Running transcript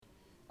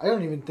I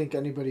don't even think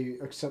anybody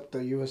except the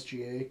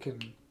USGA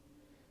can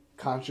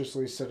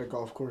consciously set a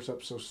golf course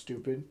up so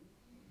stupid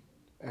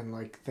and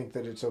like think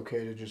that it's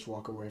okay to just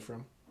walk away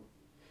from.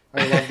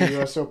 I love the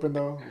U.S. Open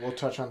though. We'll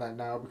touch on that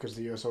now because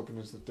the U.S. Open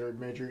is the third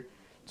major.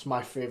 It's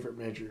my favorite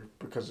major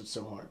because it's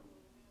so hard.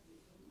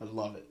 I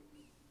love it.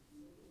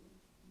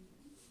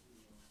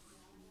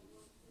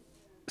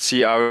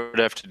 See, I would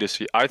have to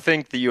disagree. I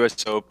think the U.S.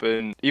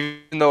 Open, even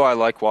though I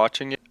like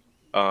watching it,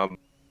 um,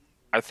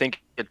 I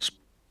think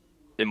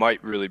it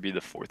might really be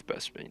the fourth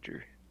best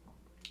major.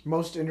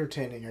 Most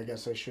entertaining, I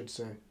guess I should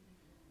say.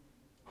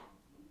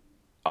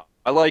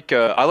 I like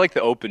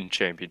the Open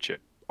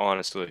Championship,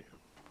 honestly.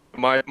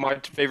 My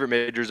favorite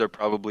majors are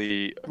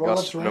probably Well,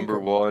 let's Augusta rank number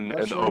them. one and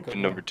Let's the rank Open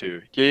them. Yeah. number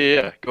two.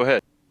 Yeah. Go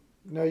ahead.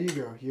 No, you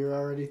go. You're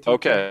already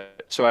 3-2. Okay,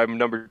 so I'm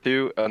number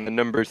two, and the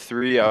number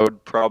three, I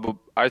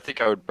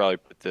think I would probably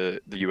put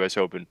the U.S.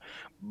 Open,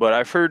 but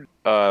I've heard,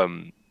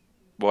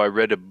 well, I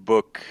read a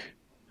book,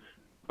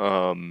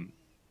 um,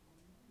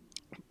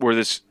 where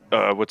this,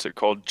 what's it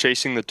called?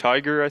 Chasing the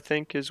Tiger, I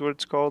think is what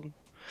it's called.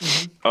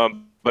 Mm-hmm.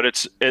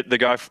 But the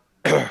guy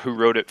who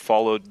wrote it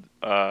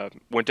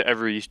went to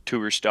every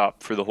tour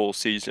stop for the whole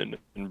season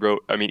and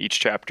wrote. I mean, each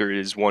chapter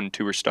is one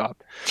tour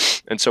stop,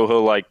 and so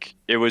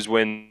it was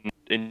when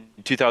in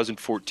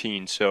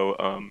 2014. So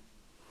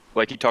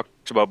like he talks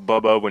about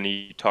Bubba when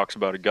he talks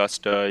about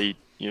Augusta. He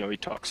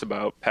talks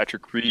about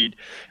Patrick Reed,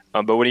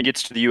 but when he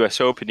gets to the U.S.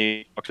 Open,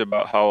 he talks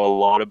about how a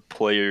lot of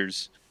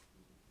players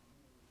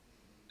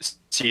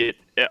see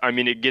it. I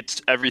mean, it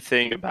gets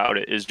everything about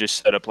it is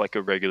just set up like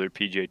a regular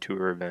PGA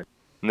Tour event.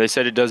 And they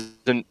said it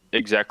doesn't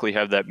exactly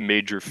have that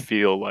major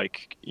feel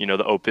like,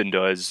 the Open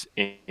does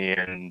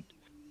and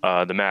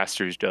the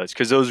Masters does,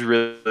 because those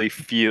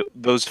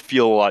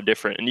feel a lot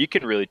different, and you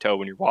can really tell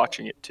when you're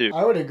watching it too.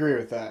 I would agree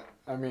with that.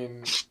 I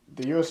mean,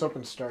 the U.S.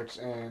 Open starts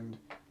and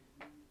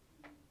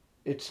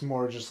it's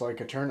more just like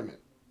a tournament.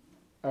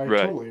 I Right.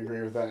 totally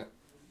agree with that.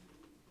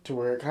 To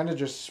where it kind of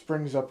just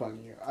springs up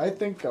on you. I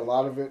think a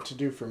lot of it to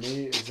do for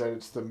me is that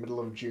it's the middle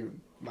of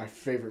June, my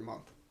favorite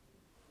month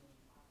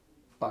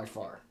by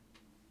far.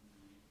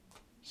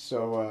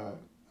 So,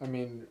 I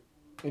mean,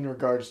 in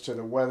regards to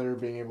the weather,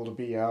 being able to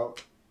be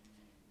out,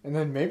 and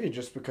then maybe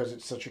just because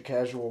it's such a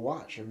casual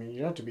watch. I mean, you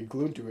don't have to be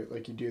glued to it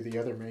like you do the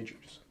other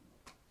majors.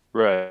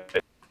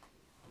 Right.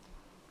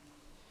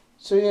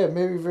 So yeah,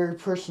 maybe very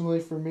personally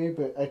for me,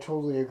 but I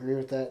totally agree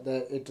with that.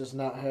 That it does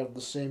not have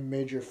the same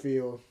major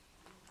feel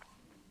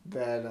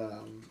that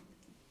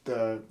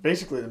the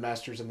basically the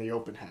Masters and the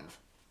Open have.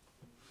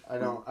 I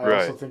don't. I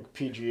also Right. think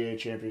PGA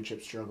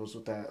Championship struggles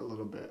with that a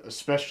little bit,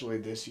 especially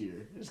this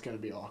year. Is going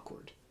to be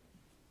awkward.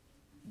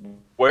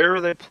 Where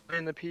are they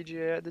playing the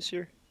PGA at this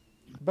year?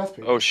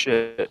 Oh Bethpage.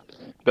 shit.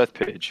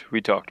 Bethpage.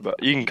 We talked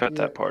about. You can cut Yeah,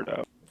 that part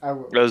out. I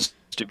will. That was a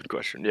stupid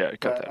question. Yeah,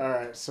 cut But that all out.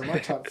 right, so my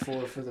top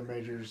four for the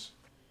majors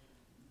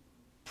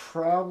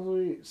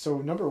probably. So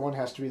number one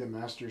has to be the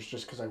Masters,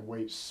 just because I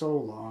wait so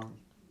long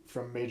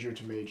from major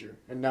to major,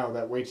 and now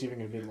that wait's even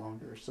going to be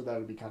longer, so that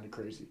would be kind of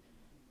crazy.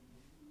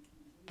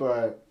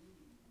 But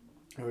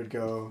it would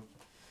go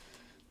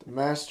the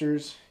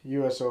Masters,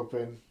 U.S.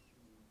 Open,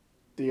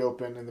 the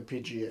Open, and the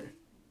PGA.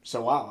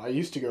 So wow, I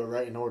used to go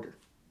right in order.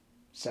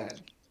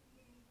 Sad.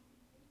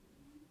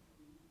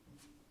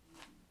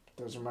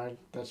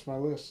 That's my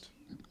list.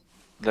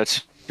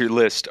 That's your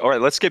list. All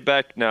right, let's get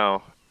back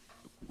now.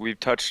 We've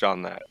touched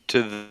on that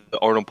to the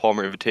Arnold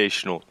Palmer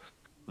Invitational,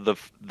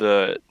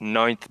 the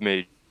ninth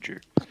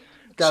major.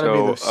 Got to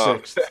be the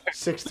So,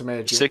 sixth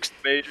major. sixth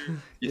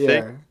major, you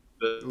think? Yeah,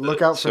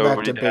 look out for So that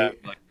what do you have?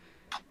 debate. Like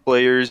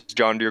Players,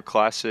 John Deere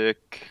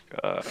Classic,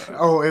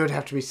 Oh, it would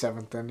have to be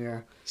seventh then.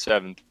 Yeah,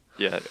 seventh.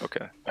 Yeah,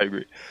 okay, I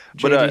agree.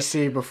 But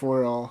JDC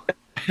before all.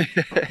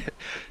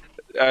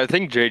 I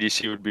think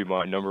JDC would be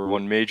my number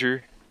one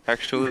major,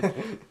 actually.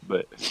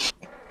 But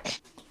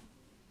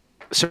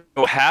so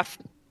half,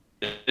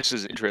 this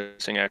is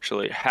interesting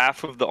actually.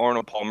 Half of the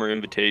Arnold Palmer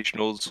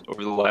Invitationals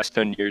over the last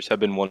 10 years have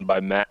been won by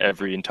Matt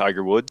Every and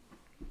Tiger Woods.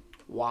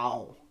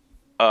 Wow,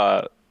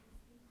 Uh,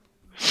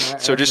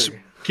 Matt so just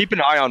Every keep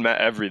an eye on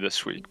Matt Every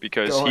this week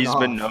because going he's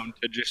been off. known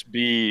to just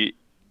be.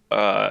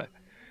 Uh,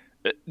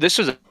 this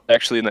was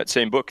actually in that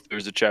same book.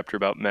 There's a chapter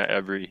about Matt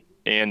Every,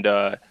 and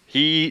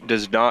he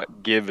does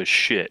not give a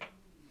shit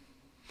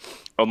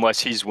unless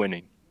he's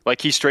winning.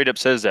 Like he straight up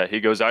says that. He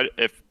goes, "I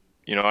if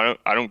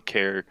I don't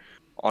care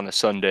on a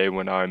Sunday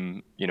when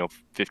I'm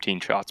 15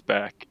 shots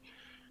back.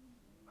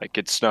 Like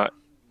it's not.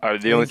 I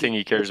The only think thing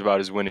he cares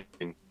about is winning."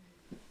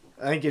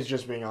 I think it's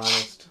just being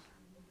honest,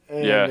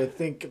 and Yeah. I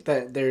think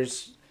that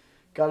there's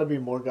got to be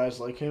more guys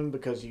like him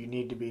because you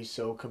need to be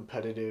so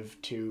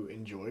competitive to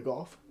enjoy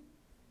golf.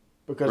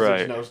 Because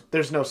Right.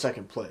 there's no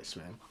second place,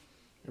 man.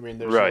 I mean,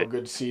 there's no Right.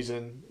 good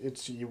season.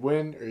 It's you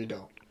win or you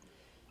don't,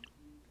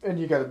 and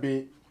you got to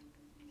beat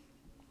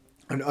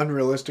an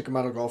unrealistic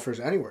amount of golfers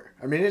anywhere.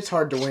 I mean, it's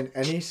hard to win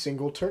any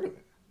single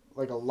tournament.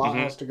 Like a lot Hmm.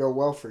 has to go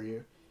well for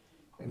you,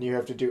 and you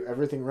have to do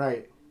everything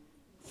right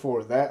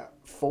for that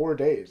 4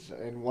 days,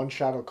 and one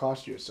shot will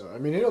cost you. So I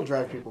mean, it'll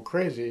drive people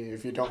crazy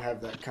if you don't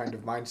have that kind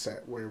of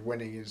mindset where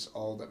winning is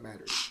all that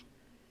matters.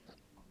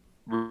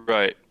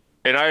 Right.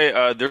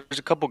 And there's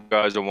a couple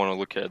guys I want to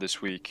look at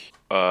this week.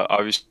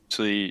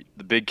 Obviously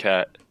the big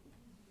cat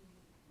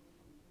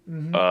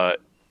Mm-hmm. uh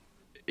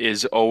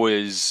is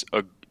always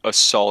a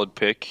solid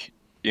pick.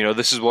 You know,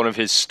 this is one of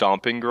his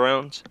stomping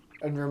grounds.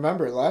 And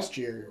remember, last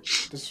year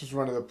this was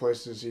one of the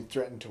places he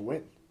threatened to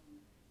win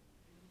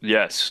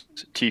Yes,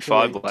 till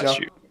they T5 last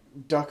year.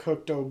 duck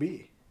hooked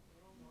OB.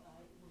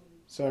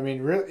 So I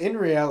mean, in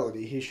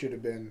reality, he should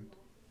have been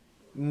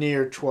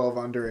near 12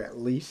 under at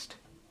least.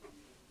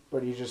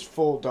 But he just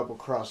full double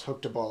cross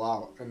hooked a ball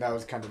out, and that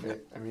was kind of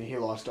it. I mean, he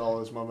lost all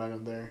his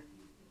momentum there.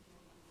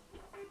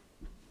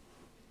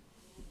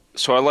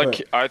 So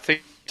But I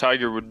think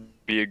Tiger would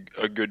be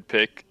a good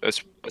pick,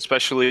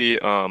 especially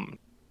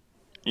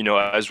you know,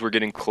 as we're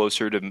getting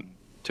closer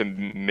to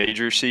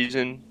major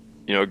season.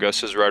 You know,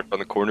 Augusta's right on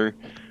the corner.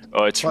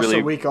 It's plus a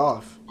really week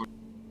off.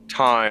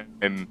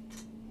 time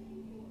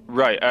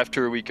right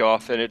after a week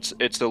off, and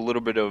it's a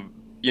little bit of,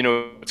 you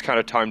know, it's kind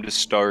of time to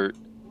start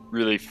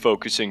really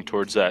focusing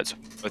towards that. So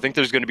I think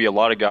there's going to be a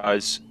lot of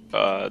guys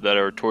that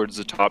are towards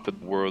the top of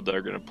the world that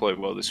are going to play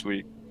well this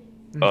week.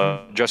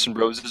 Mm-hmm. Justin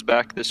Rose is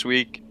back this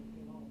week.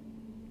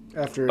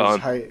 After his Um,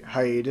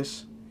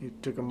 hiatus, he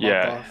took a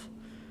month yeah, off.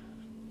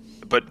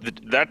 but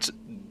that's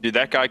dude,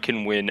 that guy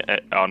can win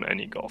on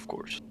any golf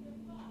course.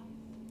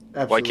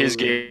 Like his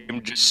Absolutely.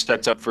 game just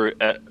sets up for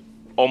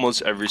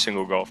almost every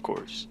single golf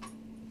course.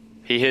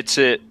 He hits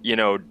it, you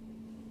know,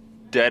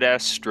 dead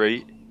ass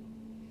straight.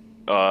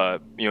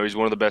 You know, he's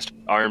one of the best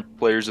iron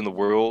players in the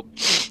world.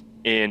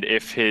 And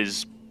if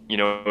his, you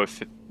know,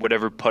 if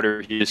whatever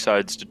putter he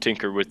decides to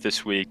tinker with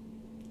this week,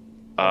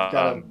 I've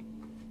got a. um,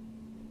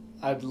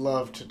 I'd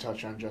love to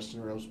touch on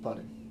Justin Rose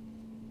putting.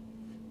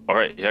 all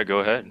right, yeah, go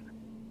ahead.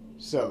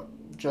 So,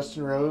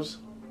 Justin Rose,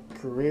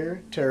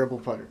 career terrible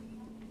putter.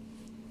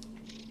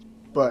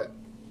 But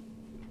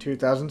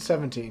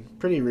 2017,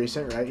 pretty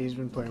recent, right? He's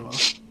been playing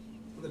well.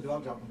 The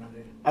dog dropped him out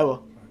there. I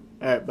will.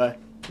 All right, bye.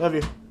 Love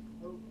you.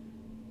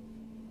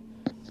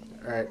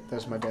 All right,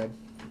 that's my dad.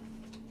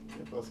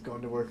 They're both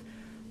going to work.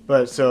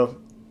 But so,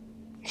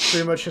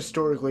 pretty much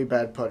historically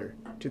bad putter.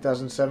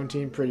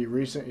 2017, pretty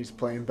recent. He's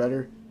playing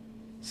better.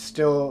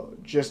 Still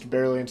just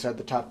barely inside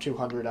the top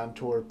 200 on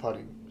tour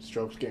putting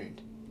strokes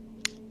gained.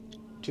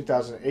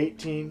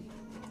 2018,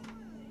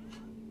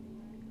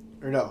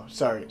 or no,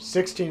 sorry,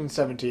 16 and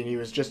 17, he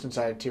was just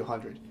inside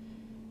 200.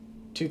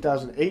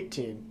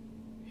 2018,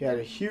 he had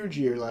a huge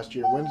year last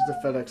year, wins the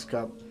FedEx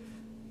Cup.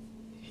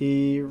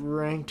 He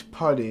ranked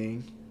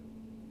putting,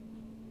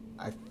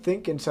 I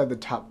think, inside the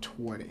top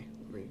 20.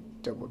 Let me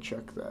double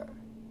check that.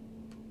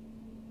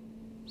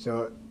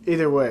 So,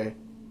 either way,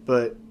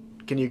 but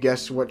can you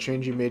guess what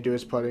change he made to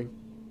his putting?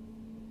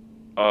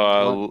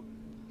 Uh,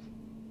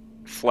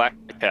 Flat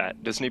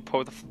cat. Doesn't he pull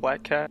with a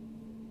flat cat?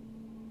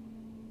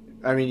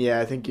 I mean, yeah,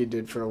 I think he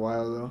did for a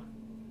while, though.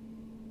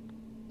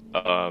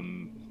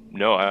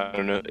 No, I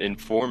don't know.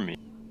 Inform me.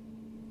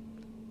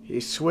 He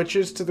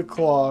switches to the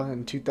claw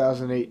in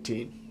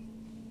 2018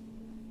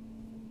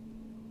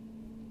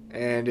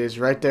 and is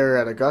right there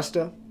at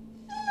Augusta.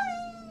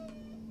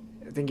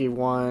 I think he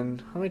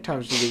won. How many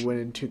times did he win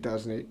in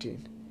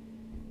 2018?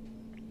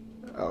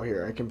 Oh,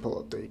 here, I can pull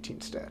up the 18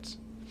 stats.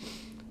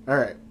 All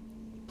right.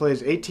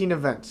 Plays 18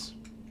 events.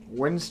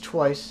 Wins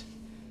twice.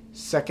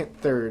 Second,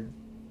 third.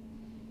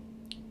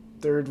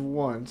 Third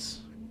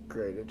once.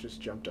 Great, it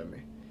just jumped on me.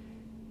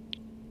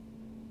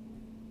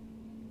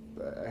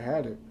 But I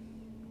had it.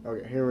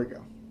 Okay, here we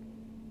go.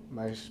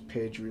 My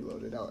page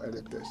reloaded. I'll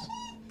edit this.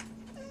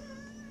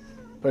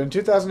 But in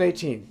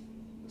 2018,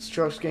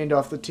 strokes gained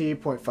off the tee,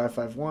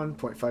 .551,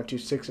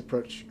 .526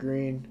 approach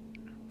green,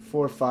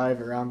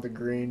 4.5 around the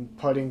green,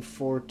 putting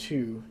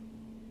 4.2,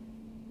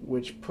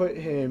 which put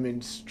him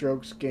in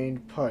strokes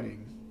gained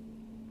putting.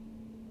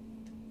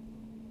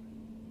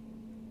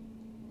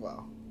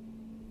 Wow.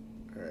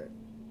 Alright.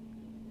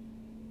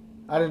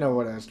 I don't know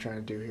what I was trying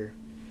to do here.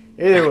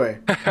 Either way,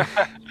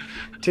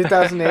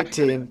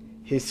 2018,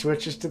 he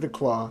switches to the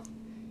claw.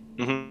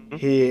 Mm-hmm.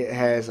 He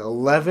has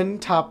 11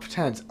 top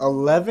 10s.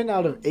 11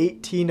 out of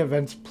 18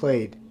 events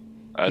played.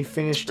 He That's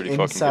finished pretty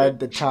fucking inside good.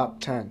 the top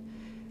 10.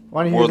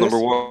 Want to hear World this? number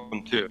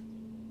 1, too.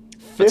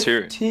 Let's hear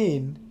it.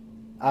 15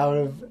 out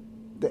of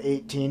the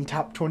 18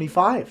 top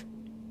 25.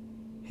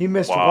 He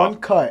missed Wow. one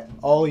cut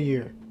all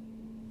year.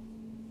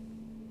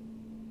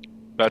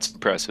 That's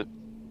impressive.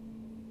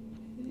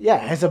 Yeah,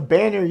 has a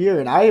banner year,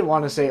 and I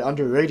want to say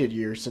underrated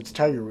year since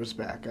Tiger was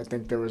back. I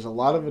think there was a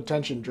lot of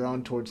attention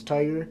drawn towards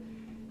Tiger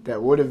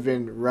that would have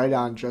been right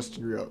on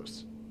Justin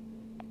Rose.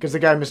 Because the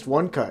guy missed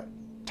one cut.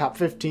 Top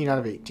 15 out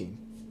of 18.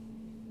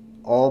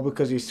 All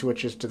because he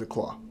switches to the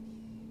claw.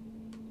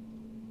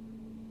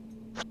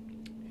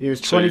 He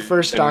was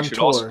 21st on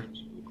tour.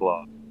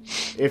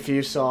 If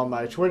you saw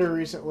my Twitter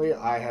recently,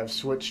 I have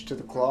switched to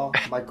the claw.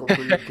 Michael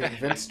Breed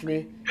convinced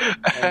me.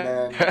 And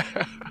then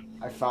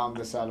I found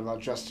this out about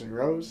Justin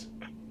Rose.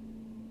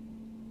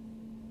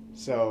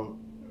 So,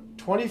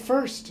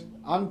 21st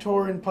on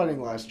tour in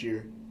putting last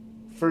year.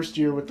 First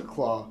year with the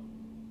claw.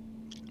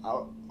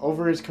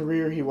 Over his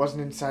career, he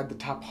wasn't inside the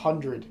top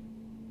 100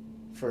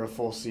 for a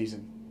full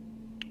season.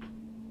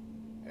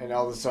 And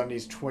all of a sudden,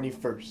 he's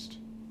 21st.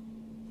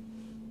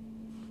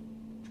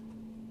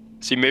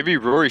 See, maybe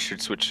Rory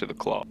should switch to the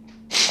claw.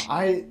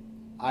 I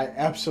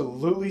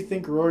absolutely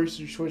think Rory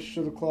should switch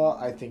to the claw.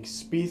 I think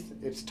Spieth,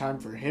 it's time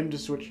for him to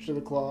switch to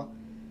the claw.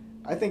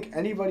 I think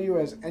anybody who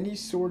has any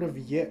sort of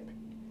yip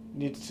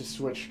needs to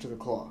switch to the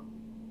claw.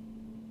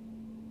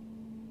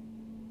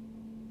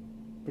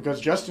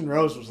 Because Justin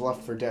Rose was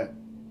left for dead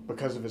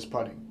because of his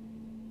putting.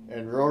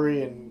 And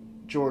Rory and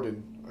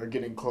Jordan are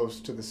getting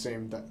close to the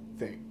same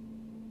thing.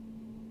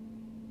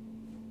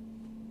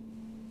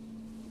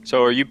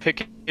 So are you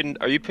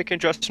picking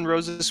Justin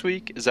Rose this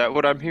week? Is that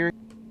what I'm hearing?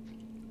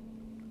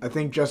 I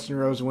think Justin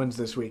Rose wins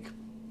this week.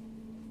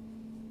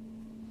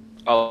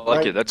 I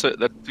like it. That's a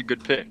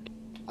good pick.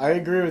 I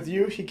agree with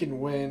you. He can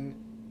win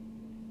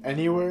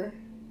anywhere.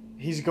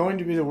 He's going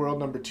to be the world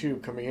number 2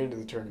 coming into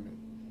the tournament.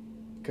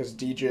 Because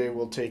DJ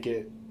will take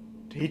it.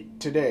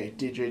 Today,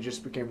 DJ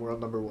just became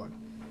world number 1.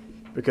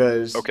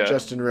 Because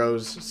Justin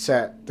Rose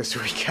sat this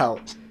week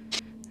out.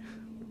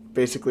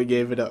 Basically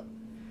gave it up.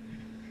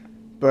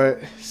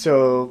 But,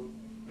 so,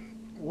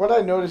 what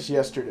I noticed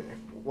yesterday,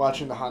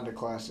 watching the Honda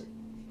Classic,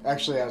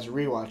 actually I was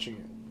rewatching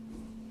it.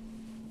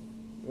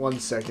 1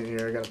 second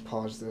here, I gotta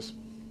pause this.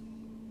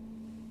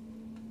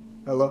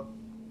 Hello?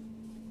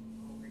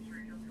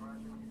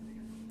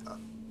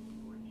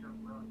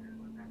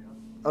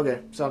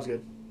 Okay, sounds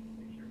good.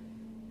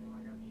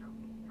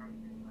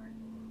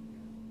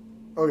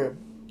 Okay.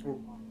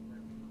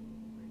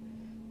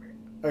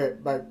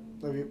 Alright, bye.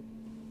 Love you.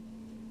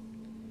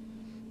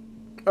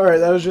 Alright,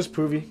 that was just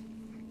Poovy.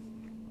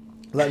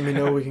 Letting me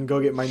know we can go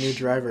get my new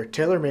driver.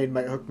 TaylorMade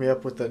might hook me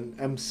up with an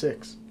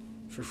M6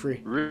 for free.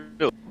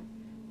 Really?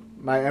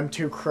 My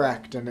M2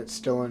 cracked and it's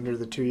still under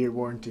the 2-year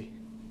warranty.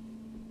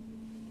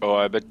 Oh,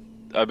 I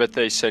bet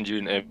they send you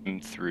an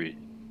M3.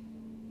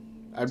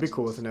 I'd be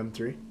cool with an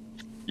M3.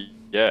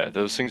 Yeah,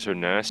 those things are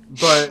nasty.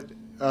 But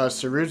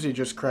Ceruzzi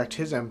just cracked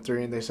his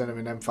M3 and they sent him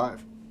an M5.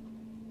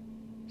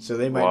 So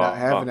they might not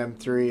have an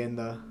M3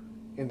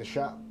 in the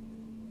shop.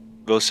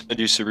 They'll send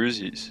you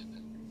Ceruzzis.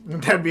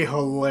 That'd be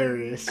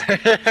hilarious.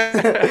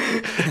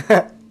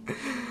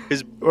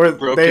 His or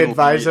they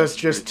advise us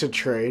just to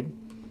trade.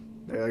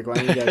 They're like, why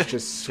don't you guys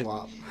just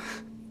swap?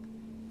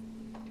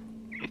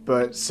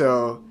 But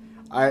so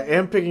I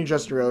am picking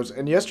Justin Rose.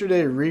 And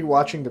yesterday,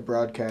 rewatching the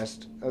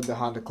broadcast of the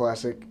Honda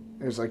Classic,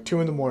 it was like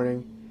 2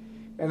 a.m,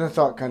 and a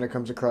thought kind of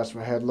comes across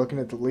my head looking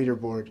at the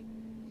leaderboard.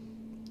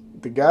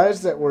 The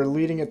guys that were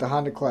leading at the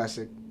Honda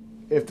Classic,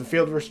 if the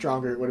field were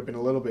stronger, it would have been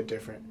a little bit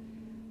different.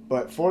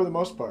 But for the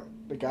most part,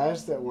 the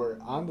guys that were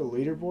on the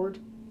leaderboard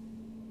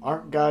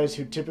aren't guys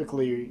who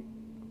typically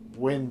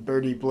win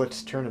Birdie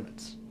Blitz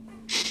tournaments.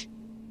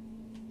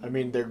 I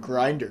mean, they're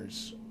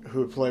grinders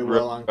who play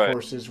well on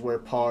courses where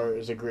par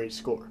is a great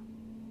score.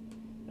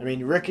 I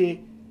mean,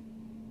 Ricky,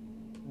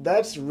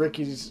 that's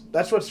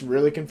what's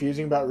really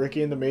confusing about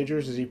Ricky in the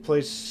majors is he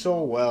plays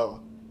so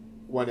well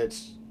when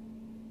it's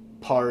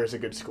par is a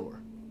good score.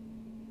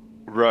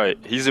 Right.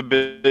 He's a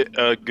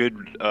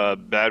good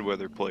bad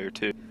weather player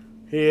too.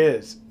 He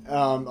is.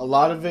 A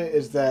lot of it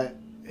is that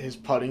his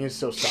putting is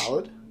so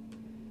solid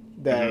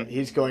that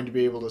he's going to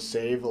be able to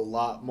save a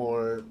lot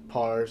more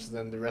pars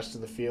than the rest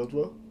of the field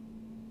will.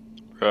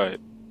 Right.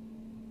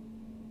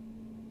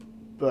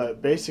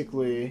 But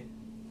basically,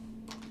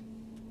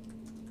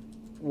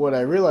 what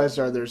I realized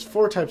there's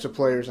 4 types of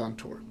players on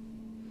tour.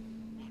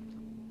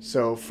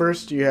 So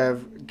first you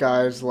have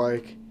guys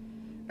like,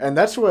 and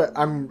that's what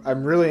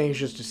I'm really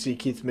anxious to see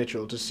Keith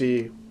Mitchell, to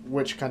see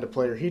which kind of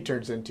player he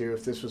turns into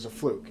if this was a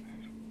fluke.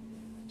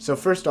 So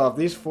first off,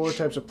 these 4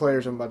 types of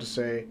players I'm about to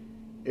say,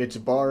 it's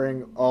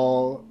barring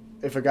all,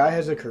 if a guy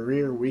has a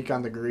career week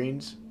on the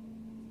greens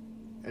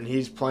and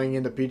he's playing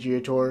in the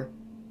PGA Tour,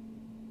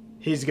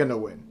 he's going to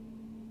win.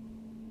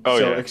 Oh,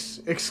 so yeah.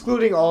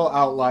 Excluding all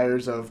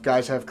outliers of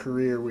guys have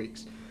career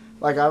weeks.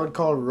 Like I would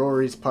call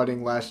Rory's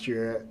putting last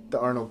year at the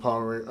Arnold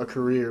Palmer a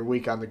career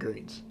week on the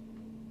greens.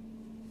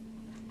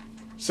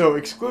 So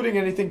excluding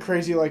anything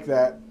crazy like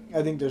that,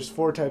 I think there's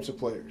 4 types of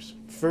players.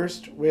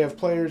 First, we have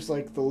players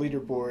like the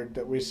leaderboard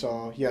that we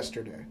saw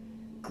yesterday.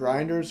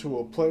 Grinders who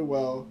will play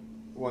well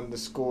when the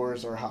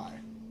scores are high.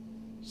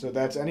 So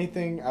that's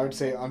anything, I would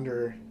say,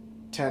 under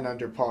 10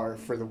 under par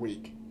for the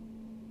week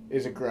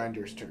is a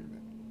grinders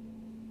tournament.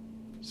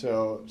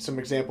 So some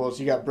examples,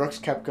 you got Brooks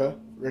Koepka,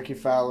 Ricky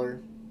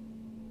Fowler.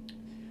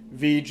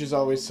 Vij is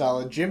always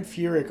solid. Jim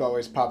Furyk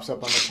always pops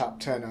up on the top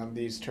 10 on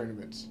these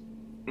tournaments.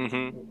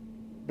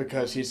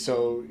 Because he's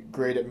so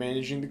great at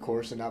managing the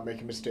course and not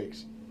making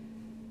mistakes.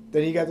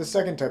 Then you got the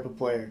second type of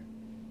player.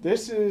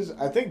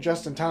 I think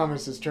Justin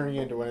Thomas is turning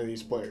into one of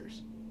these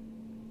players.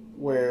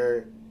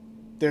 Where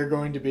they're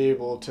going to be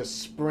able to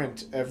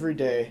sprint every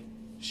day,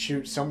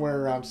 shoot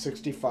somewhere around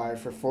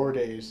 65 for 4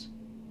 days,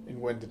 and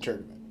win the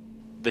tournament.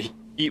 The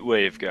heat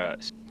wave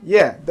guys.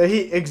 Yeah,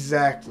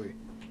 exactly.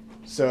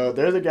 So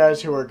they're the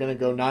guys who are going to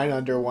go 9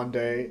 under one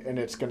day, and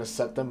it's going to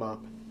set them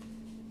up.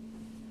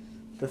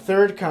 The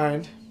third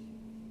kind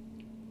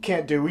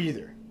can't do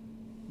either,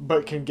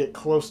 but can get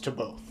close to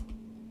both.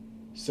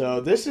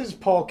 So this is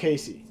Paul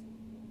Casey.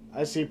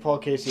 I see Paul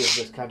Casey as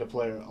this kind of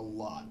player a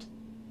lot.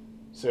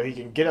 So he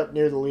can get up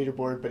near the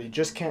leaderboard, but he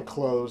just can't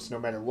close no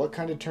matter what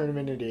kind of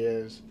tournament it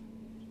is.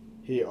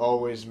 He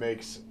always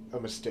makes a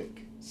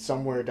mistake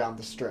somewhere down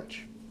the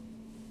stretch.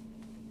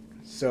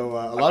 So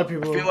a lot of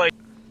I people. feel like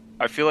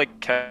I feel like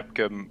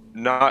Kepka,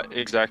 not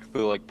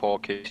exactly like Paul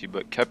Casey,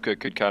 but Kepka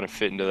could kind of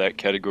fit into that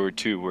category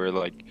too, where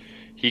like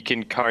he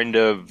can kind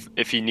of,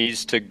 if he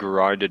needs to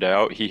grind it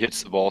out, he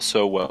hits the ball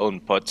so well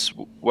and putts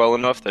well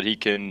enough that he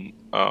can,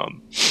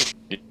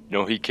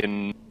 he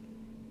can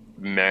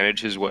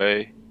manage his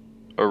way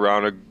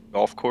around a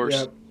golf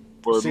Yeah. course,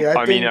 or See, I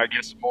I mean, think I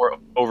guess more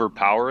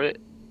overpower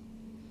it.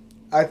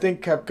 I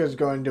think Kepka's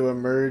going to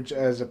emerge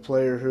as a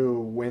player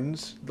who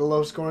wins the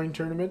low scoring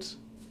tournaments,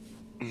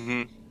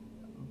 Hmm.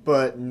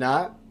 but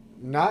not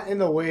in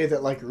the way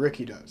that like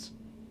Ricky does.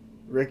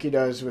 Ricky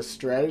does with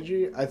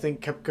strategy. I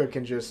think Kepka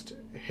can just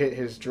hit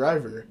his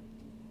driver,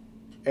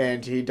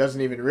 and he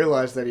doesn't even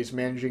realize that he's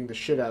managing the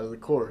shit out of the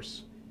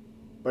course.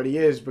 But he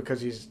is,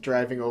 because he's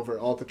driving over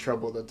all the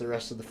trouble that the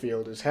rest of the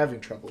field is having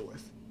trouble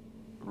with.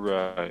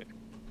 Right.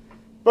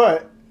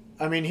 But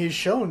I mean, he's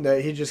shown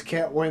that he just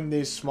can't win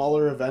these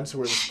smaller events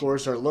where the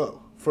scores are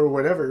low for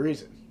whatever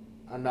reason.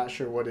 I'm not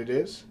sure what it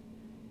is.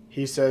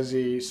 He says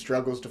he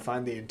struggles to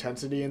find the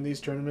intensity in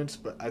these tournaments,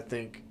 but I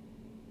think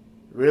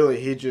really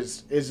he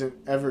just isn't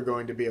ever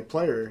going to be a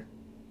player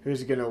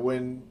who's going to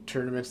win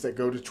tournaments that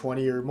go to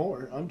 20 or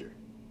more under.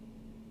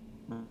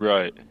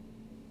 Right.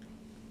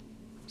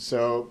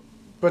 So,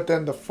 but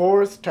then the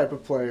fourth type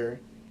of player,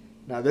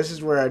 now this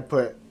is where I'd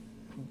put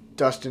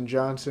Dustin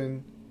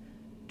Johnson,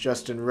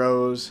 Justin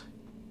Rose.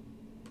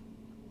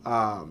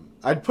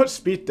 I'd put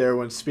Spieth there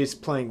when Spieth's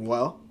playing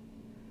well.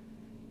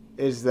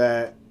 Is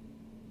that,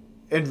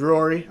 and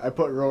Rory, I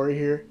put Rory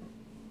here.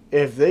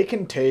 If they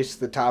can taste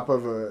the top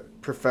of a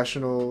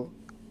professional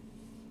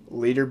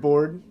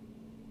leaderboard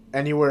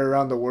anywhere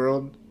around the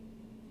world,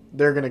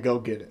 they're going to go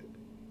get it.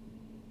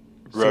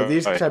 So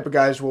these Right. type of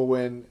guys will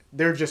win.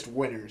 They're just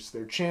winners.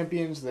 They're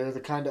champions. They're the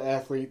kind of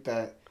athlete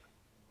that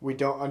we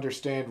don't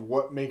understand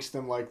what makes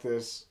them like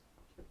this.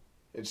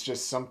 It's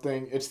just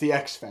something. It's the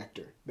X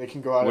factor. They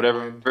can go out and Whatever.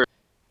 win.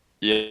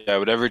 Yeah,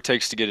 whatever it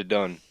takes to get it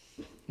done.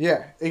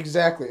 Yeah,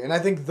 exactly. And I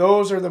think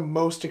those are the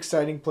most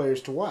exciting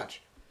players to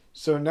watch.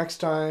 So next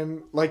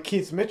time, like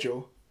Keith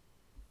Mitchell,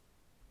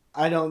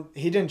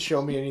 he didn't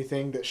show me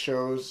anything that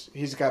shows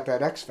he's got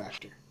that X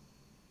factor.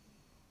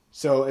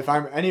 So if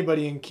I'm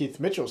anybody in Keith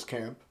Mitchell's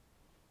camp,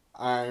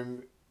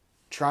 I'm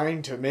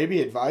trying to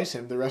maybe advise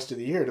him the rest of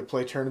the year to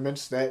play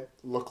tournaments that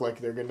look like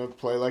they're going to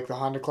play like the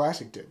Honda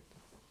Classic did.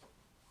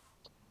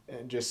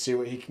 And just see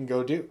what he can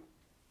go do.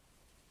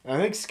 And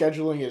I think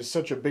scheduling is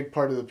such a big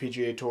part of the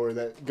PGA Tour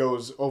that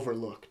goes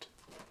overlooked.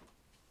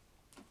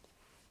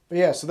 But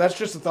yeah, so that's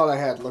just a thought I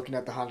had looking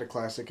at the Honda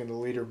Classic and the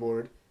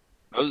leaderboard.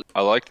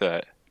 I like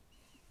that.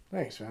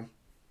 Thanks, man.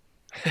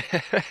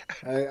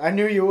 I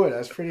knew you would. I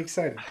was pretty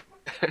excited.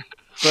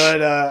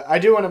 But I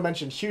do want to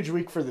mention huge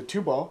week for the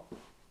two ball.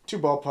 Two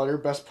ball putter,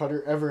 best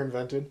putter ever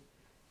invented.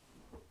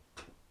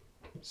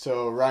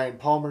 So Ryan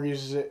Palmer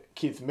uses it.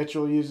 Keith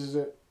Mitchell uses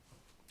it.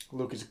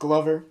 Lucas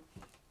Glover.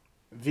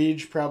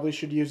 Vij probably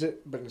should use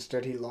it, but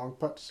instead he long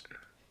putts.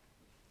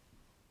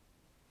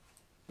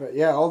 But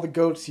yeah, all the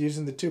goats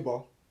using the two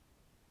ball.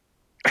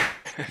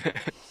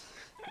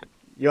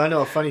 You want to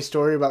know a funny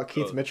story about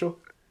Keith Mitchell?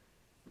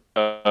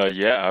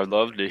 Yeah, I'd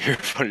love to hear a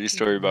funny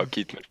story about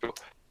Keith Mitchell.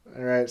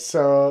 All right,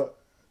 so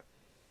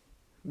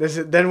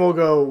then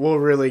we'll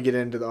really get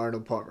into the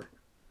Arnold Palmer.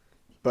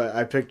 But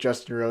I picked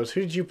Justin Rose.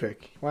 Who did you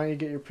pick? Why don't you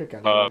get your pick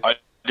out of the way? I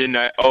didn't.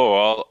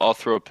 I'll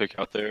throw a pick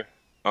out there.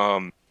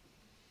 Um,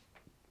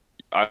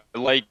 I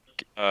like.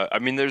 I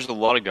mean, there's a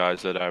lot of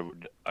guys that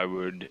I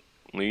would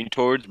lean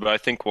towards, but I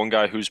think one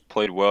guy who's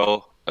played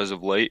well as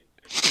of late,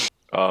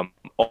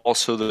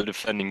 also the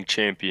defending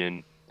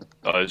champion,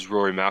 is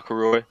Rory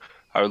McIlroy.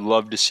 I would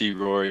love to see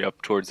Rory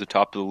up towards the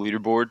top of the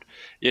leaderboard,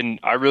 and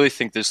I really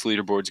think this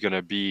leaderboard's going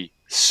to be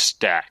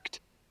stacked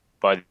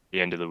by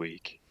the end of the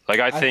week. Like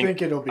I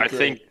think it'll be I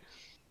think great.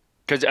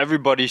 because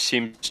everybody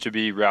seems to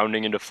be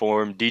rounding into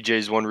form.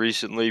 DJ's won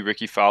recently.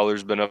 Ricky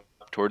Fowler's been up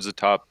towards the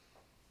top.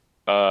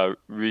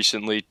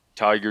 Recently,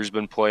 Tiger's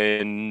been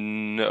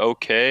playing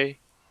okay,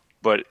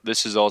 but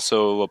this is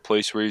also a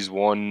place where he's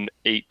won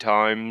 8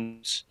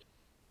 times.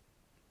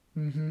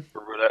 Mm-hmm.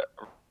 Or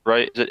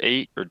right? Is it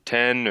 8 or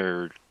 10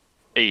 or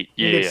 8?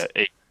 I think Yeah, it's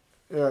 8,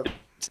 yeah.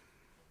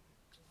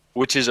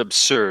 which is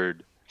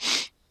absurd.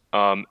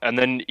 And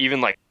then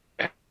even like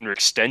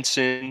Henrik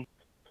Stenson,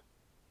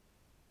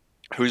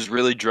 who's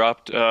really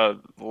dropped the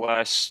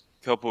last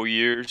couple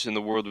years in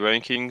the world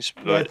rankings,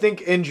 Yeah, I but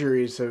think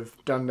injuries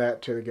have done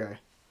that to the guy.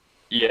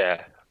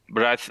 yeah.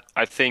 But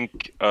I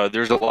think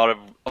there's a lot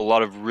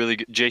of really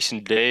good.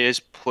 Jason Day has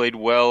played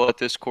well at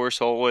this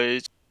course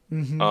always.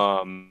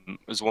 Mm-hmm.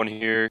 Was one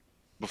here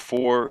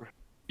before.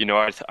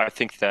 I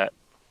think that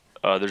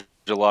there's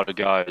a lot of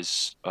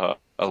guys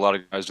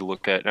to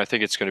look at, and I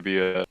think it's going to be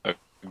a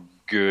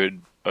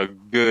good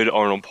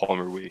Arnold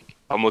Palmer week.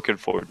 I'm looking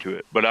forward to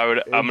it. But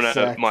I'm gonna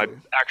Exactly.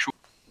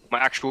 my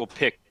actual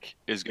pick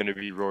is going to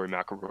be Rory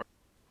McIlroy.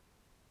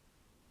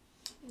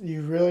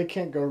 You really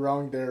can't go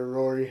wrong there.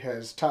 Rory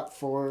has top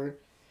four,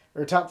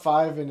 or top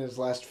five in his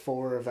last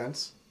four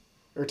events,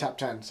 or top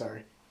 10.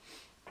 Sorry,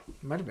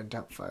 might have been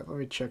top five. Let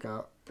me check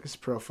out his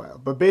profile.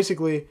 But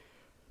basically,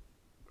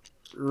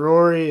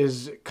 Rory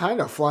is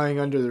kind of flying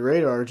under the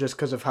radar just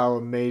because of how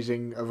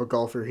amazing of a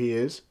golfer he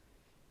is.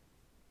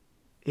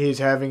 He's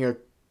having a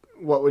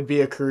what would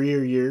be a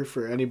career year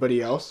for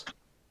anybody else.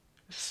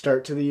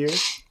 Start to the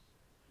year.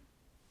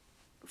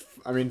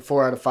 I mean,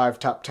 4 out of 5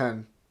 top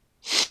 10.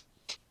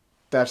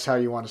 That's how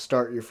you want to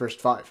start your first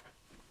five.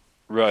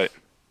 Right.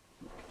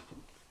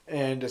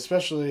 And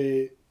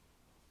especially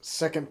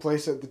second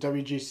place at the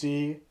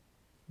WGC,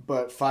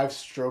 but 5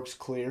 strokes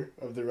clear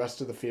of the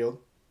rest of the field.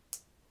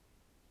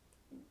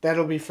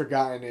 That'll be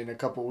forgotten in a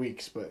couple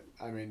weeks, but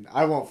I mean,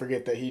 I won't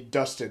forget that he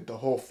dusted the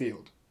whole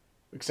field,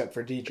 except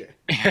for DJ.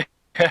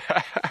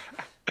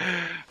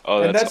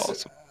 Oh, And that's that's,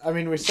 awesome. I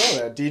mean, we saw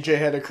that. DJ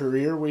had a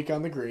career week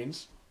on the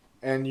greens,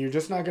 and you're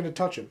just not going to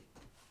touch him.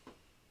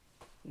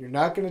 You're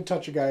not going to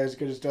touch a guy as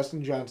good as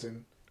Dustin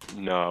Johnson.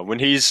 No, when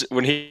he's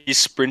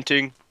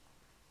sprinting,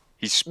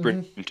 he's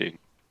Mm-hmm. sprinting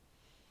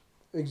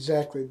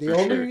Exactly. for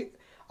sure.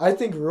 I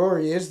think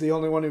Rory is the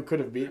only one who could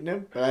have beaten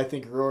him, but I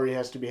think Rory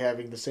has to be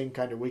having the same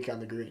kind of week on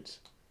the greens.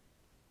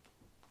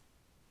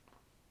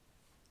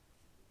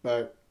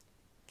 But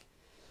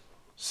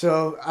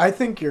so I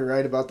think you're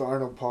right about the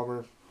Arnold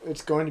Palmer.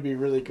 It's going to be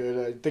really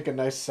good. I think a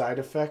nice side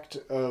effect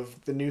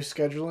of the new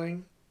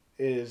scheduling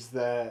is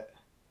that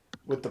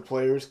with the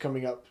players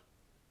coming up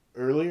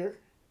earlier,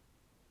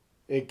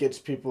 it gets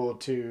people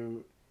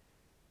to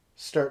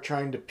start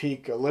trying to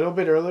peak a little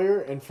bit earlier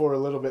and for a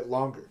little bit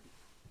longer.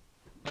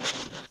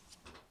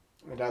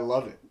 And I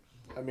love it.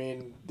 I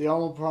mean, the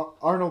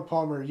Arnold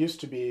Palmer used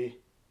to be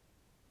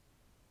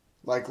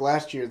like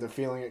last year. The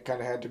feeling it kind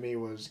of had to me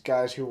was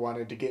guys who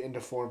wanted to get into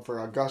form for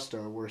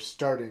Augusta were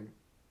starting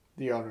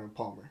the Arnold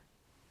Palmer.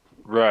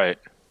 Right.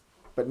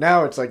 But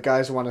now it's like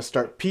guys want to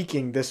start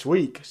peaking this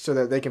week so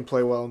that they can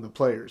play well in the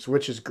players,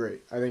 which is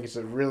great. I think it's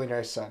a really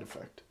nice side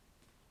effect.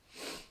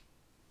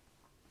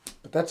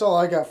 But that's all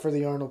I got for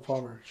the Arnold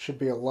Palmer. Should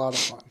be a lot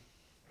of fun.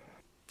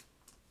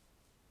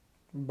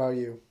 What about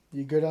you?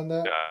 You good on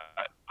that?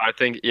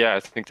 Yeah, I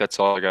think that's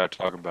all I got to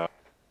talk about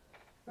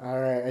All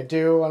right. I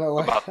do want to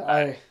about let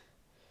that.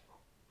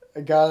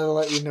 I gotta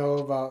let you know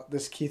about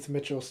this Keith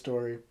Mitchell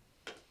story.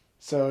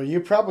 So you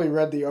probably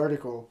read the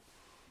article.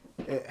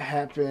 It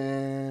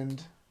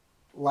happened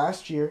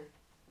last year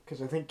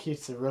because I think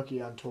Keith's a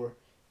rookie on tour.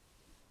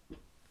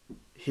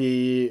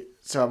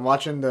 So I'm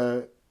watching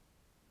the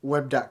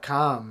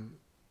web.com,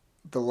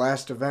 the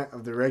last event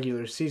of the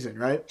regular season,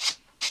 right?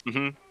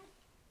 Hmm.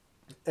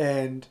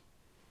 And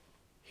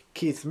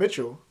Keith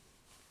Mitchell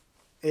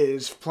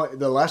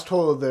the last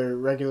hole of their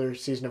regular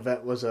season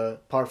event was a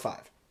par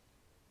 5.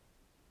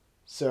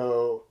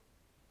 So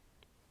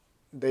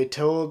they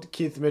told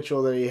Keith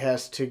Mitchell that he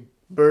has to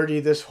birdie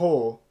this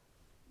hole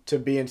to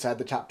be inside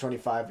the top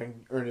 25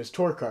 and earn his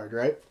tour card,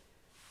 right?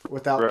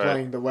 Without Right.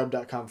 playing the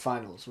web.com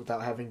finals,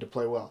 without having to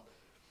play well.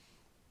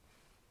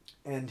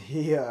 And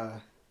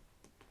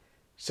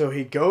so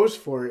he goes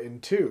for it in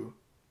 2,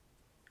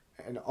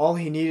 and all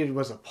he needed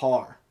was a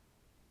par.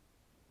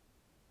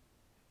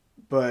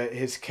 But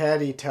his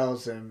caddy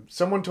tells him,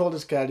 someone told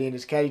his caddy, and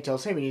his caddy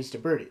tells him he needs to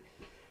birdie.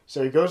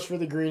 So he goes for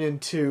the green in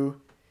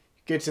 2,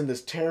 gets in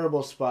this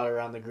terrible spot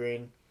around the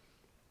green,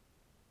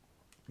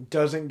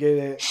 doesn't get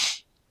it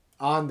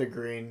on the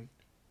green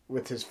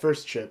with his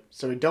first chip,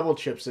 so he double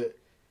chips it,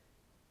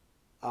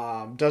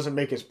 doesn't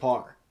make his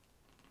par,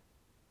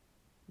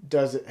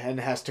 does it, and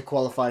has to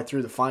qualify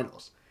through the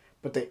finals.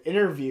 But they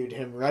interviewed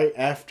him right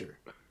after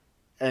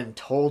and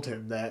told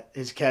him that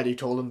his caddy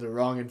told him the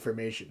wrong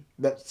information.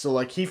 So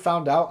like he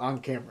found out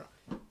on camera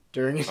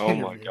during his Oh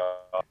my interview.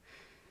 God.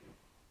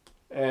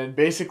 And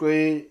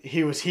basically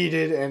he was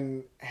heated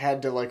and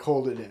had to like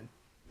hold it in.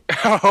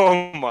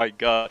 Oh my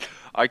God.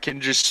 I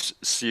can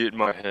just see it in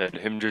my head.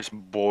 Him just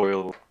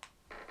boil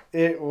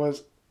It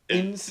was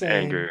in insane.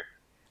 anger.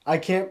 I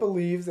can't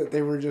believe that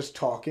they were just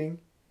talking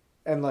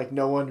and like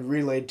no one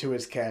relayed to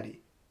his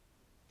caddy.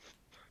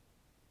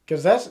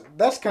 Because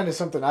that's kind of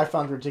something I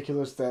found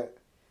ridiculous that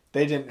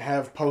they didn't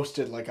have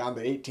posted like on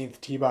the 18th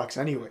tee box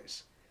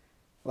anyways.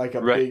 Like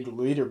a Right. big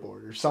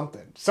leaderboard or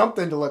something.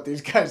 Something to let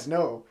these guys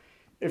know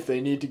if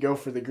they need to go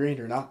for the green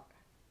or not.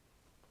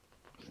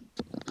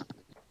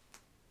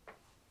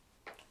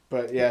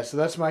 But yeah, so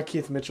that's my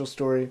Keith Mitchell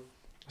story.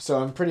 So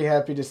I'm pretty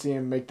happy to see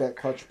him make that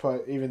clutch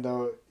putt, even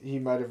though he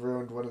might have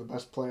ruined one of the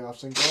best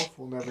playoffs in golf.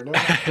 We'll never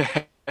know.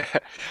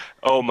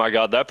 Oh my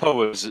God. That putt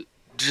was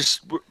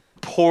just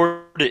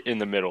poured it in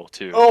the middle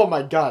too. Oh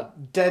my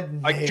god, dead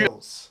I just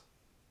nails.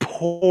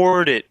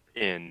 poured it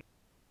in.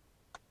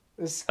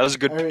 This, That was a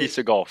I good mean, piece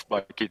of golf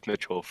by Keith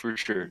Mitchell for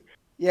sure.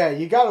 yeah,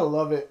 you gotta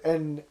love it.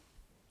 And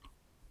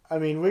I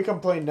mean, we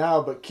complain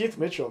now, but Keith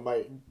Mitchell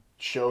might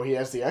show he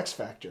has the X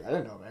factor. I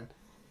don't know, man.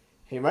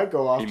 He might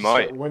go off He to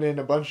start might. winning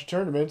a bunch of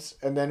tournaments,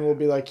 and then we'll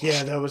be like,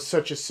 yeah, that was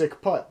such a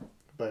sick putt.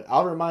 But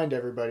I'll remind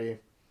everybody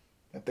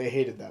that they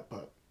hated that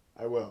putt.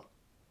 I will.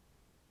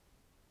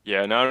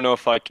 Yeah, and I don't know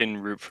if I can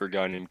root for a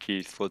guy named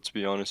Keith, let's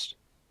be honest.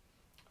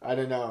 I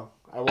don't know.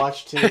 I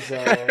watched his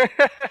Inside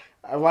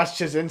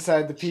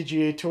the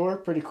PGA Tour.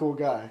 Pretty cool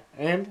guy.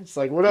 And it's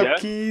like, what up, Yeah?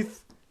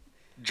 Keith?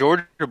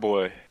 Georgia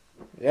boy.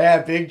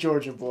 Yeah, big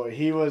Georgia boy.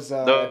 He was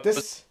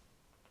Those,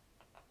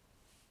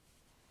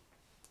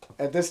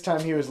 at this time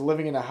he was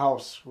living in a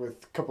house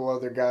with a couple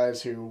other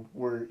guys who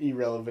were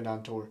irrelevant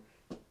on tour.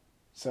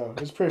 So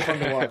it was pretty fun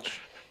to watch.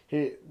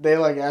 They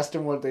like asked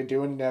him what they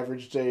do in an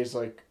average day. He's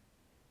like,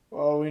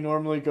 well, we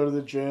normally go to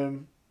the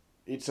gym,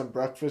 eat some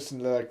breakfast,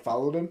 and they like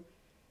followed him.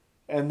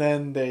 And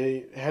then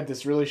they had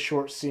this really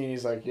short scene.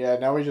 He's like, yeah,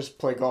 now we just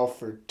play golf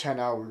for 10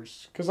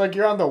 hours. Because, like,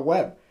 you're on the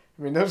web.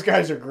 I mean, those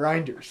guys are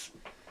grinders.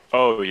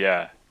 oh,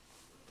 yeah.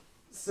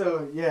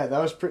 So, yeah, that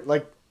was pretty,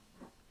 like,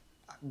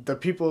 the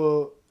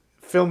people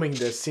filming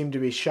this seemed to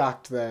be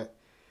shocked that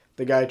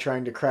the guy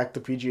trying to crack the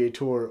PGA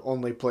Tour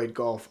only played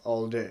golf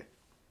all day.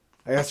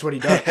 Like, that's what he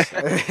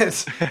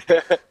does.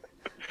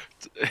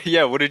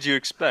 Yeah, what did you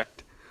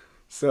expect?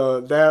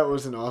 So, that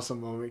was an awesome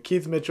moment.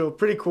 Keith Mitchell,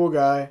 pretty cool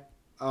guy.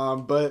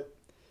 But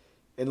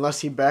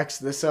unless he backs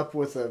this up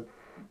with a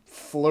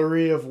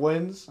flurry of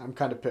wins, I'm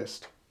kind of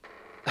pissed.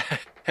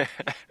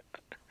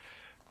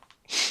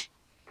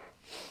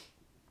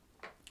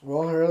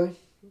 Well, Hurley,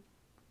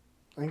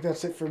 I think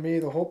that's it for me,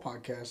 the whole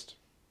podcast.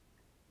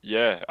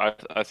 Yeah,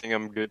 I think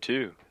I'm good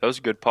too. That was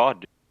a good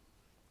pod, dude.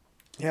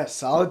 Yeah,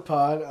 solid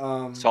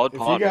pod. Solid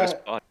pod, nice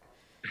pod.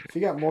 If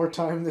you got more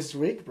time this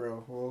week,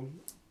 bro, we'll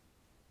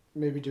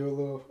maybe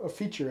do a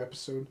feature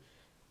episode.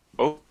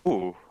 Oh,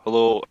 a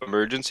little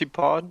emergency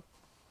pod?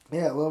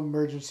 Yeah, a little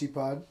emergency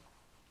pod.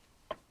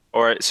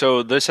 All right,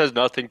 so this has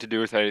nothing to do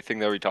with anything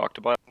that we talked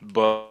about,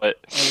 but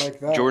I like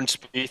that. Jordan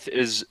Spieth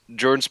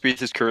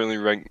is currently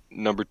ranked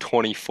number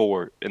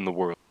 24 in the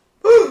world.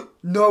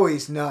 No,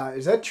 he's not.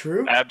 Is that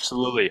true?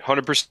 Absolutely,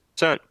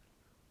 100%.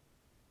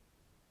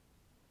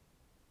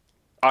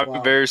 I'm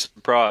Wow. very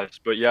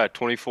surprised, but yeah,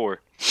 24.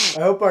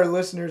 I hope our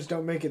listeners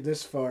don't make it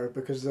this far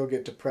because they'll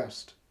get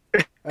depressed.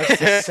 That's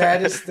the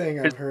saddest thing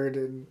I've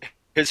heard.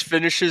 His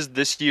finishes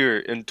this year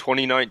in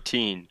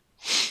 2019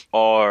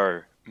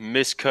 are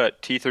miscut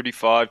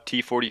T35,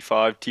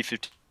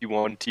 T45,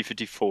 T51,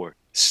 T54.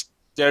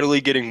 Steadily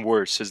getting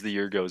worse as the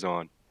year goes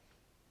on.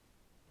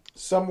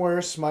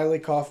 Somewhere, Smiley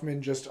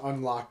Kaufman just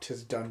unlocked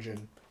his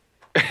dungeon.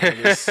 He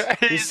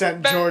He's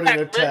sent back, Jordan a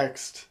man.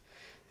 text.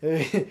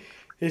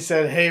 He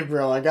said, hey,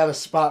 bro, I got a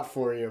spot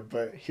for you,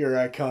 but here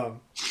I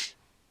come.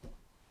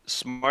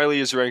 Smiley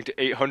is ranked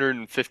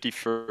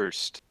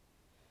 851st.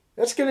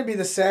 That's going to be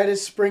the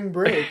saddest spring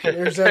break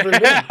there's ever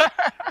been.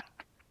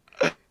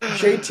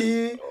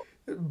 JT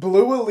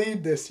blew a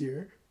lead this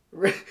year.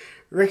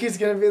 Ricky's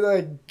going to be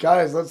like,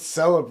 guys, let's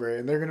celebrate.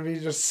 And they're going to be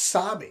just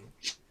sobbing.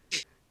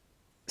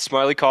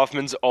 Smiley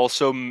Kaufman's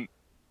also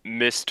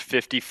missed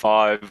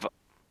 55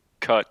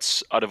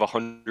 cuts out of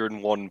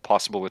 101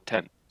 possible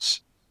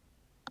attempts.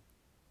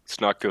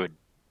 It's not good.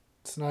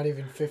 It's not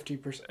even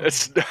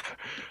 50%.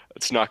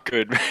 It's not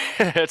good.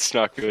 It's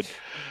not good.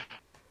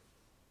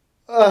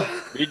 Uh,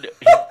 He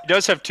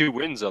does have 2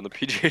 wins on the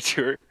PGA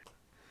Tour.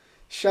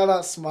 Shout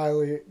out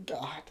Smiley.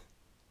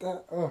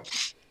 God.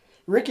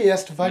 Ricky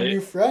has to find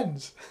new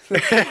friends.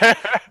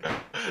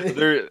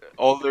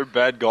 All their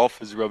bad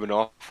golf is rubbing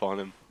off on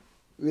him.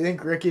 You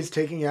think Ricky's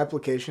taking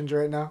applications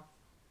right now?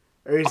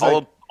 Or he's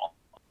All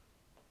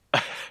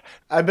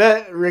I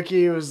bet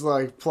Ricky was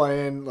like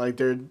playing, like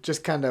they're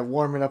just kind of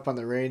warming up on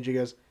the range. He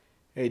goes,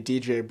 hey,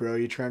 DJ, bro,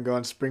 you trying to go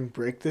on spring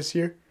break this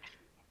year?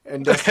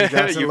 And Dustin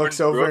Johnson looks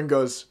over and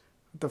goes,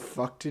 what the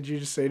fuck did you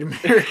just say to me,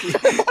 Ricky?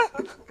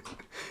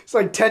 He's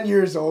like 10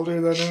 years older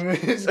than him.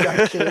 He's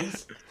got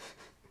kids.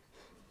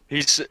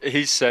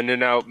 He's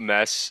sending out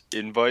mass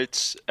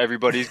invites.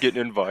 Everybody's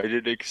getting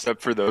invited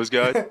except for those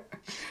guys.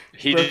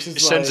 He Brooks just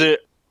is sends like- it.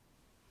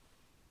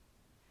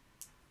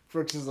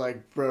 Brooks is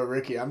like, bro,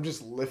 Ricky, I'm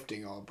just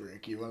lifting all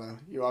break. You wanna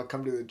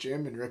come to the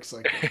gym? And Rick's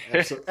like,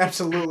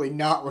 absolutely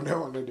not what I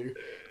want to do.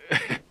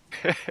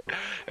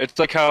 It's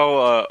like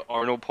how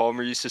Arnold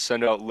Palmer used to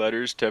send out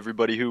letters to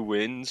everybody who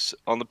wins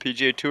on the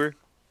PGA Tour.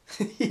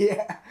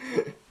 Yeah.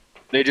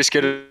 They just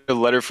get a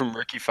letter from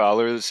Ricky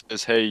Fowler that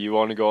says, hey, you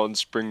want to go on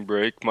spring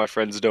break? My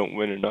friends don't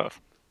win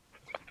enough.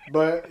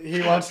 But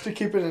he wants to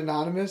keep it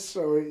anonymous,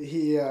 so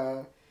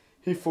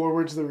he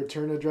forwards the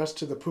return address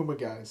to the Puma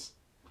guys.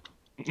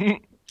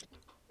 And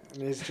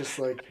he's just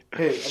like,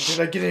 hey, did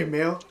I get a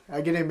mail?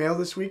 I get a mail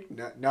this week?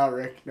 No,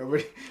 Rick.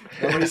 Nobody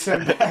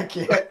sent back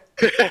yet.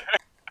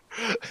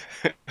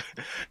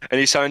 And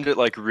he signed it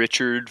like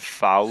Richard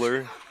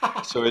Fowler.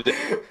 So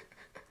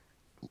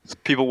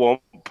people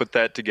won't put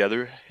that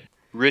together.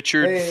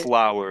 Richard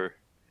Flower.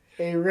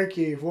 Hey,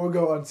 Ricky, we'll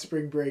go on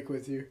spring break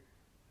with you.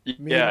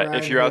 Yeah,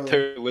 if you're out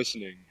there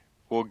listening,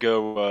 we'll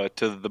go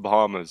to the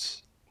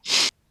Bahamas.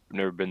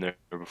 never been there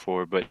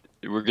before, but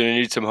we're gonna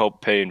need some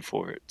help paying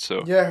for it.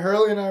 So Yeah,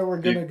 Hurley and I were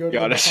you gonna go to the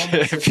gotta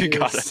Bahamas if this you year,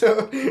 gotta,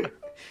 so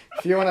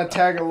if you want to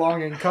tag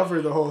along and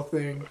cover the whole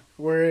thing,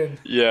 we're in.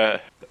 yeah.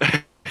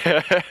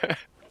 I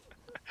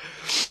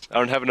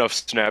don't have enough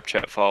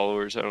Snapchat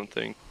followers, I don't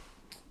think.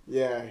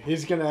 Yeah,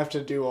 he's gonna have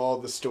to do all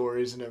the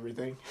stories and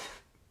everything.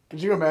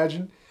 Could you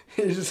imagine?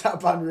 You just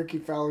hop on Ricky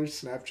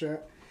Fowler's Snapchat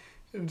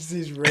and it's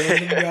these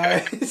random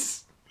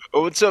guys.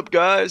 Oh, what's up,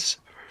 guys?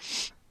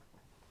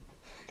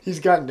 He's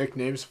got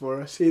nicknames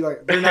for us.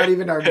 They're not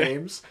even our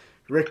names.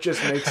 Rick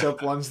just makes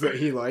up ones that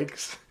he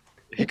likes.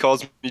 He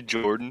calls me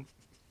Jordan.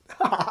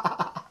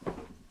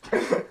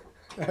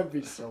 That'd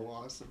be so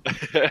awesome.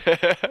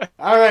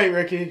 All right,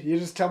 Ricky, you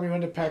just tell me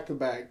when to pack the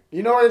bag.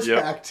 You know when it's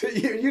Yep. packed.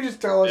 You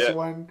just tell us Yeah.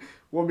 when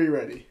we'll be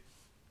ready.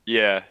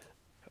 Yeah.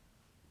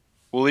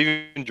 We'll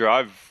even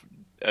drive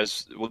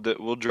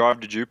we'll drive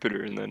to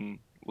Jupiter and then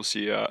we'll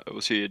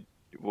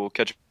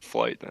catch a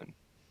flight then.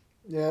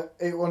 Yeah,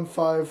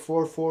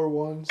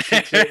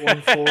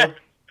 815-441-6814.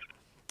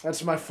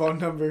 That's my phone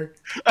number.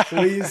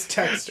 Please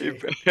text me.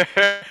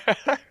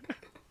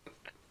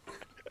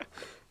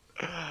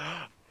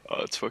 Oh,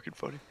 that's fucking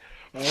funny.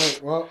 All right,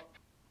 well,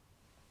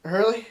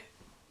 Hurley,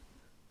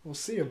 we'll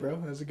see you, bro.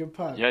 That was a good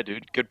pod. Yeah,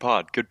 dude. Good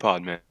pod,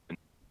 man.